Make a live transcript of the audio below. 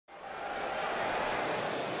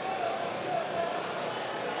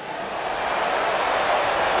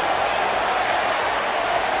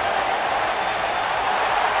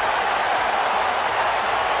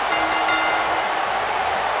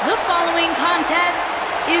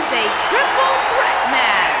is a triple threat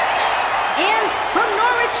match. And from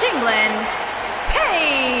Norwich, England,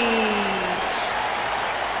 Paige.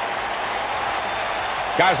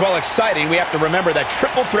 Guys, while exciting, we have to remember that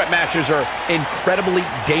triple threat matches are incredibly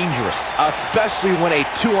dangerous. Especially when a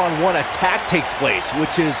 2-on-1 attack takes place,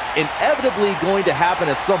 which is inevitably going to happen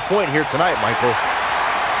at some point here tonight, Michael.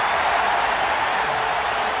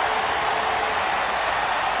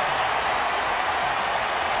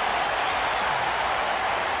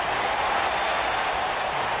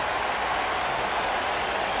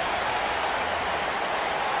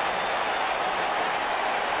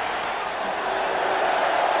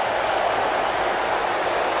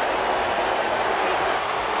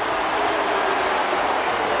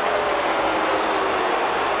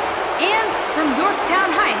 From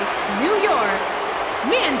Yorktown Heights, New York,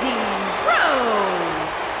 Mandy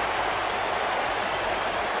Rose.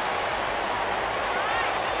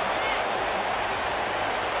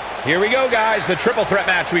 Here we go, guys, the triple threat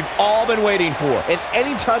match we've all been waiting for. And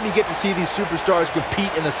anytime you get to see these superstars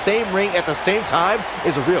compete in the same ring at the same time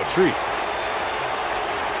is a real treat.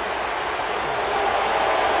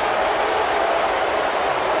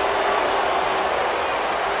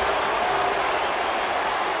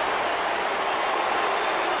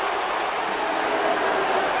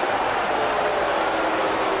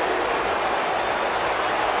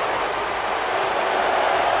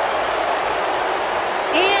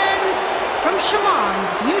 From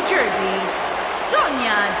Chemung, New Jersey,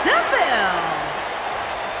 Sonya Deville.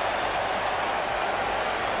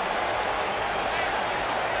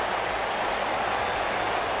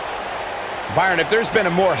 Byron, if there's been a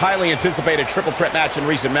more highly anticipated triple threat match in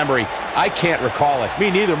recent memory, I can't recall it. Me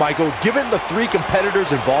neither, Michael. Given the three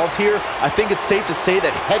competitors involved here, I think it's safe to say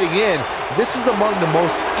that heading in, this is among the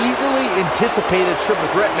most eagerly anticipated triple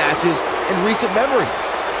threat matches in recent memory.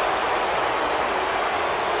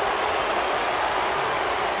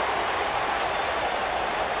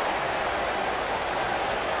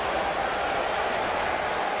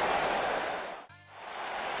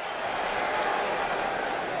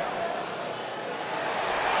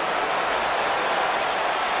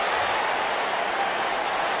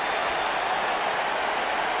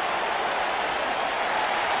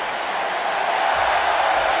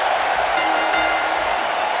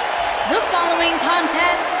 The following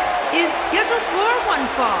contest is scheduled for one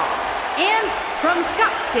fall. And from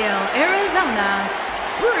Scottsdale, Arizona,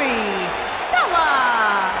 RevELLEution.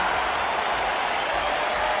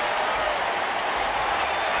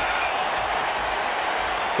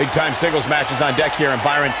 Big-time singles matches on deck here, and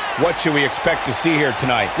Byron, what should we expect to see here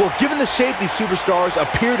tonight? Well, given the shape these superstars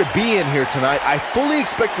appear to be in here tonight, I fully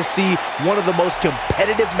expect to see one of the most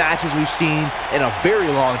competitive matches we've seen in a very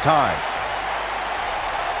long time.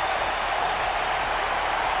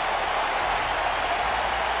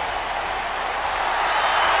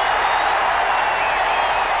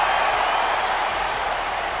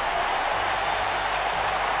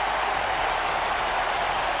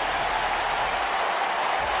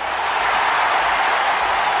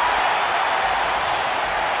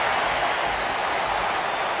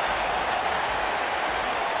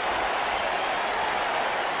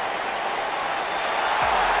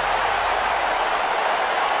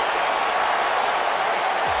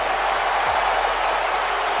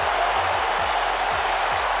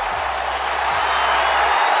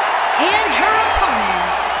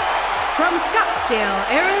 From Scottsdale,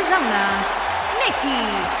 Arizona, Nikki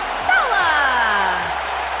Bella.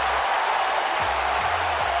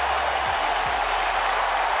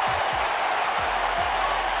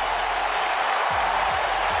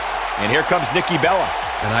 And here comes Nikki Bella.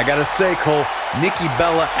 And I gotta say, Cole, Nikki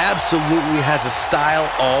Bella absolutely has a style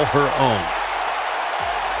all her own.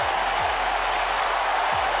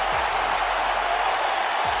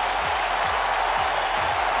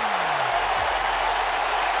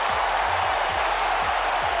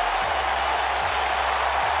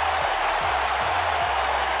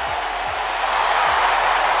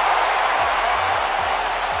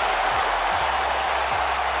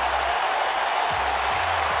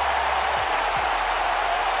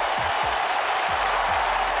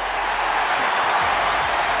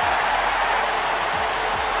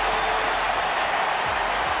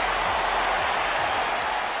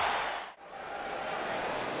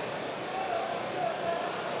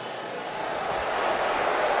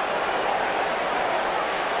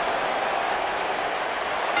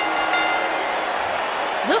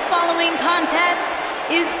 The following contest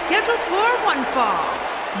is scheduled for one fall.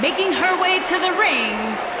 Making her way to the ring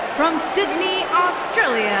from Sydney,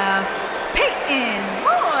 Australia, Peyton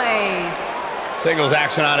Royce. Singles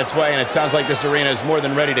action on its way, and it sounds like this arena is more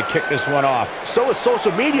than ready to kick this one off. So is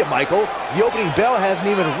social media, Michael. The opening bell hasn't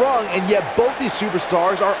even rung, and yet both these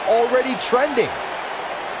superstars are already trending.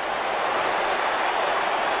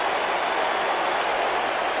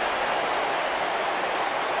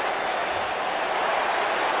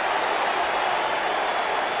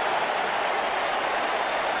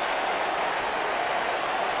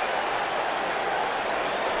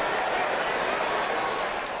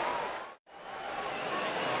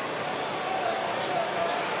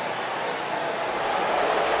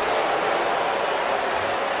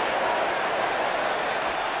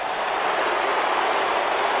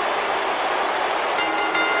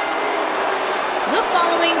 The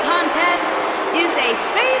following contest is a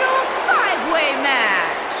fatal five-way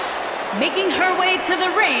match. Making her way to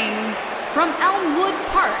the ring from Elmwood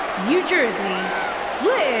Park, New Jersey,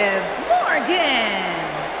 Liv Morgan.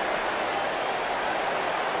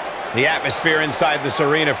 The atmosphere inside this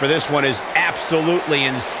arena for this one is absolutely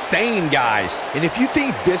insane, guys. And if you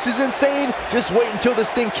think this is insane, just wait until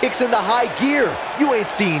this thing kicks into high gear. You ain't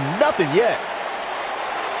seen nothing yet.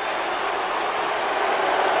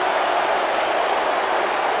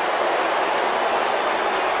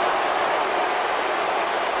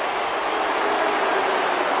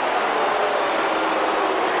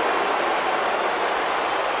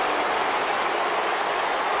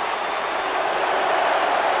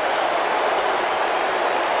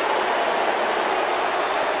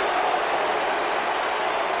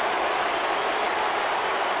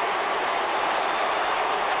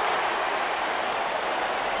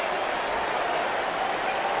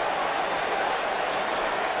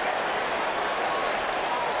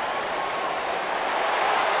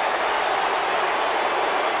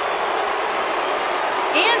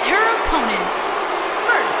 And her opponents,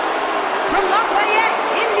 first, from Lafayette,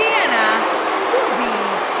 Indiana, Ruby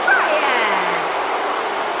Riott.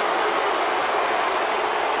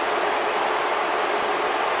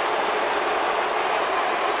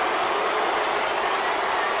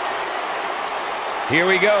 Here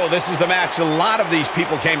we go. This is the match a lot of these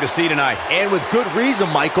people came to see tonight. And with good reason,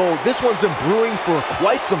 Michael. This one's been brewing for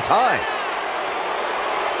quite some time.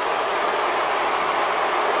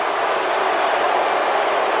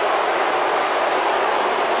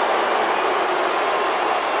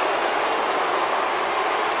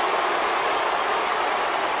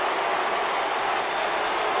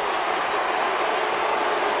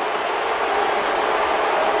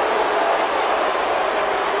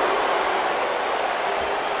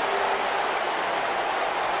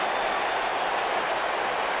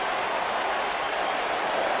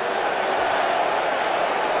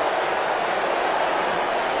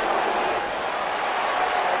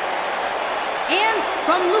 And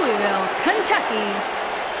from Louisville, Kentucky,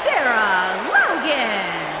 Sarah Logan.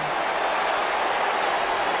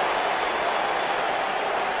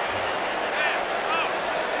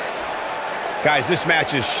 Guys, this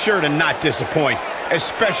match is sure to not disappoint,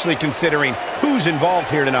 especially considering who's involved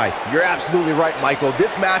here tonight. You're absolutely right, Michael.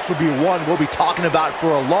 This match will be one we'll be talking about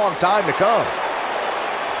for a long time to come.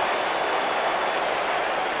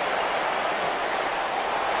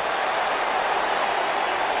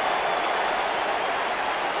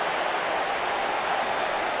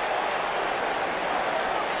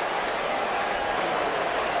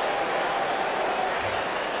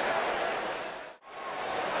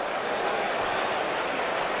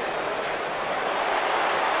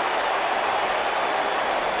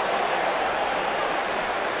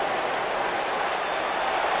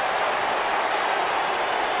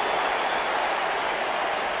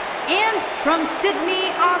 And from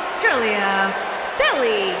Sydney, Australia,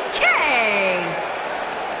 Billy Kay.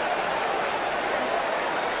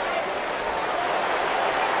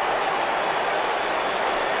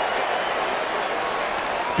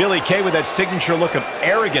 Billy Kay with that signature look of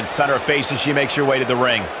arrogance on her face as she makes her way to the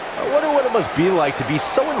ring. I wonder what it must be like to be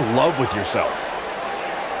so in love with yourself.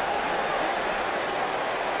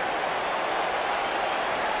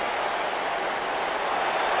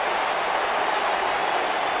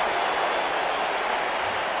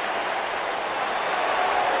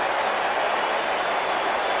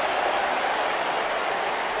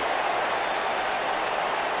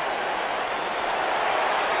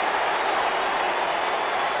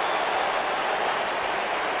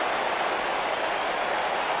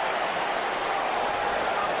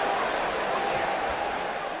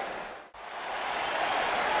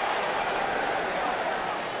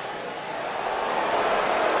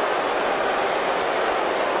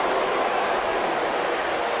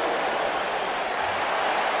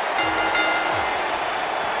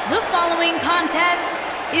 The following contest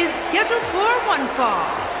is scheduled for one fall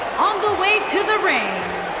on the way to the ring,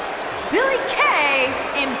 Billy Kay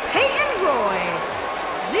and Peyton Royce,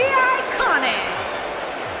 the Iconics.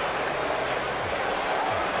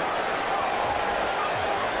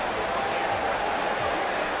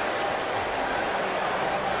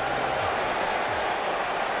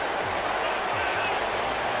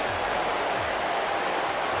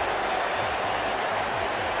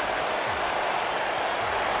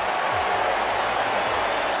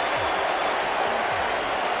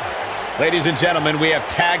 Ladies and gentlemen, we have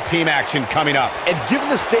tag team action coming up. And given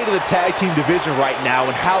the state of the tag team division right now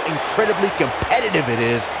and how incredibly competitive it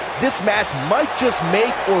is, this match might just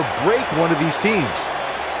make or break one of these teams.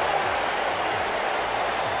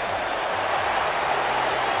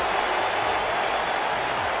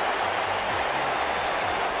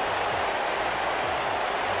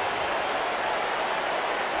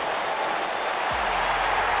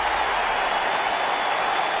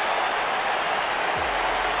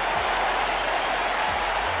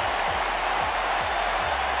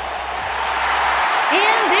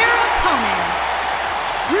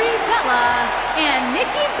 And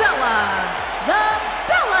Nikki Bella, the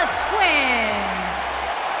Bella Twins.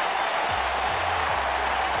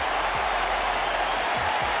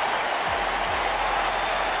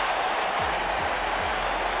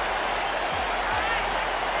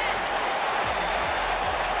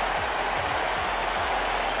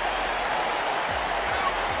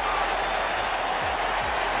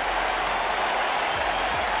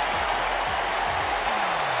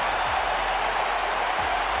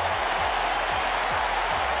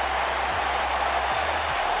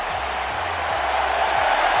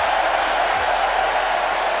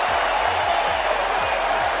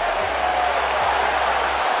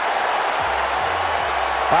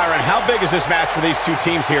 Byron, how big is this match for these two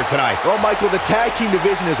teams here tonight? Well, Michael, the tag team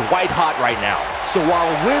division is white hot right now. So while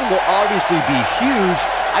a win will obviously be huge,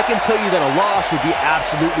 I can tell you that a loss would be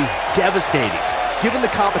absolutely devastating. Given the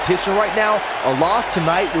competition right now, a loss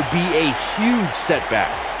tonight would be a huge setback.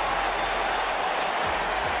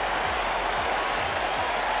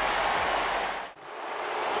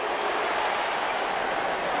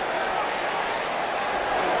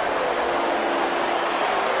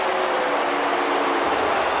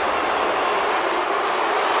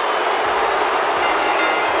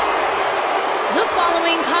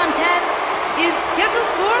 Contest is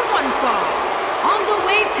scheduled for one fall. On the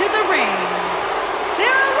way to the ring,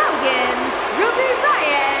 Sarah Logan, Ruby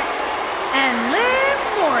Riott, and Liv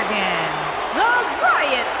Morgan, the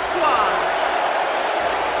Riott Squad.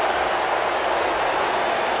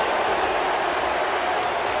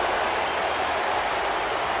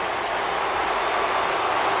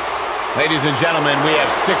 Ladies and gentlemen, we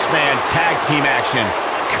have six-man tag team action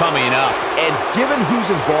coming up. And given who's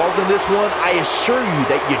involved in this one, I assure you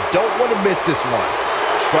that you don't want to miss this one.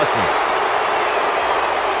 Trust me.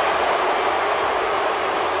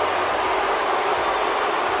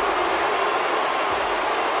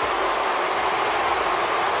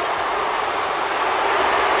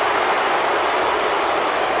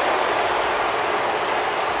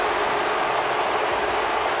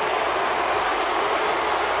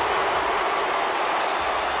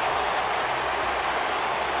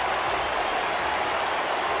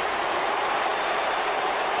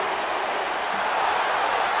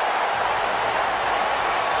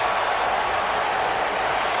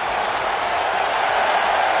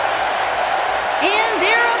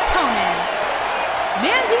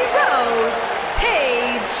 Mandy Rose,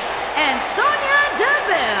 Paige, and Sonya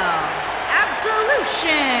Deville,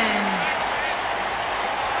 RevELLEution.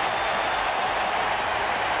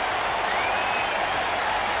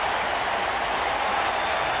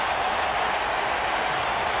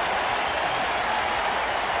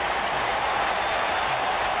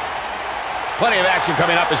 Plenty of action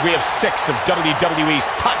coming up as we have six of WWE's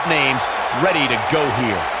top names ready to go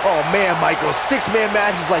here. Oh man, Michael, six-man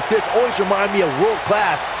matches like this always remind me of world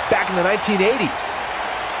class back in the 1980s.